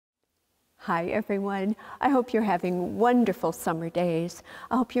Hi everyone. I hope you're having wonderful summer days.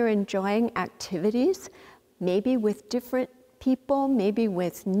 I hope you're enjoying activities, maybe with different people, maybe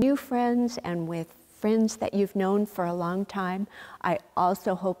with new friends and with friends that you've known for a long time. I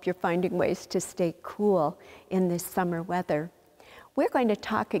also hope you're finding ways to stay cool in this summer weather. We're going to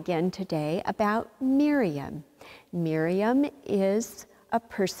talk again today about Miriam. Miriam is a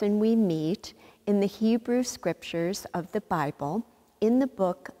person we meet in the Hebrew scriptures of the Bible in the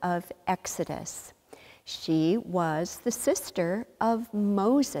book of Exodus. She was the sister of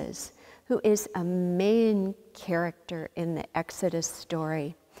Moses, who is a main character in the Exodus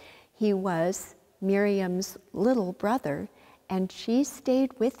story. He was Miriam's little brother, and she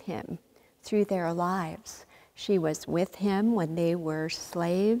stayed with him through their lives. She was with him when they were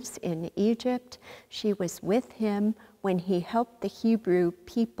slaves in Egypt. She was with him when he helped the Hebrew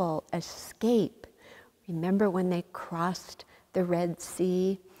people escape. Remember when they crossed the Red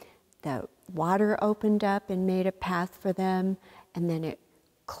Sea? The water opened up and made a path for them, and then it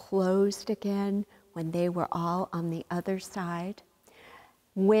closed again when they were all on the other side.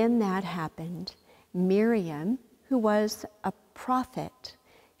 When that happened, Miriam, who was a prophet,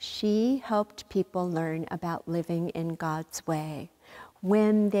 she helped people learn about living in God's way.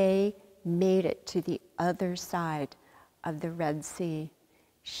 When they made it to the other side of the Red Sea,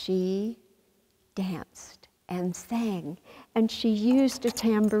 she danced and sang, and she used a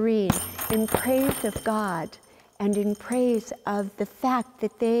tambourine in praise of God and in praise of the fact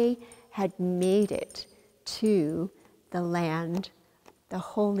that they had made it to the land, the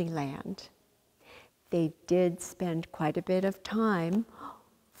Holy Land. They did spend quite a bit of time,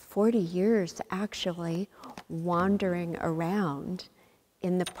 40 years actually, wandering around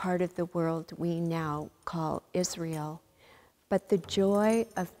in the part of the world we now call Israel. But the joy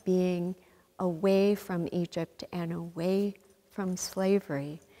of being away from Egypt and away from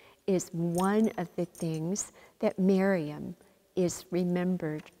slavery is one of the things that Miriam is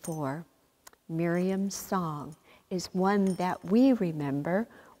remembered for. Miriam's song is one that we remember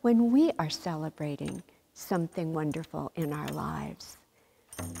when we are celebrating something wonderful in our lives.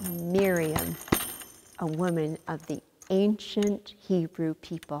 Miriam, a woman of the ancient Hebrew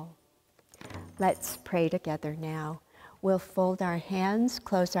people. Let's pray together now. We'll fold our hands,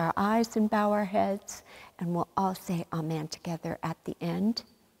 close our eyes, and bow our heads, and we'll all say Amen together at the end.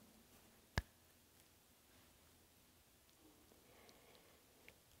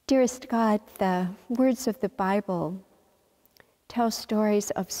 Dearest God, the words of the Bible tell stories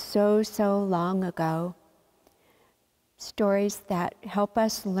of so long ago, stories that help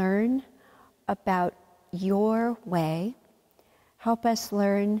us learn about your way, help us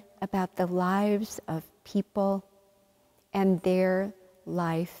learn about the lives of people and their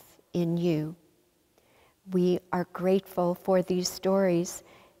life in you. We are grateful for these stories,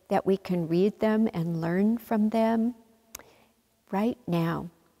 that we can read them and learn from them right now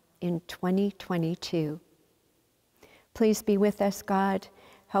in 2022. Please be with us, God.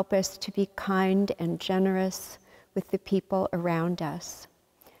 Help us to be kind and generous with the people around us.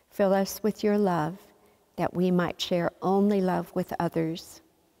 Fill us with your love, that we might share only love with others.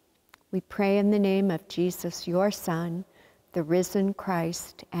 We pray in the name of Jesus, your Son, the risen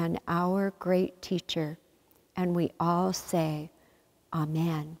Christ and our great teacher, and we all say,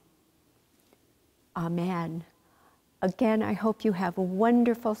 Amen. Amen. Again, I hope you have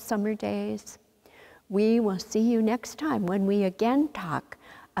wonderful summer days. We will see you next time when we again talk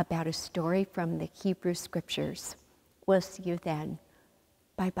about a story from the Hebrew Scriptures. We'll see you then.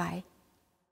 Bye-bye.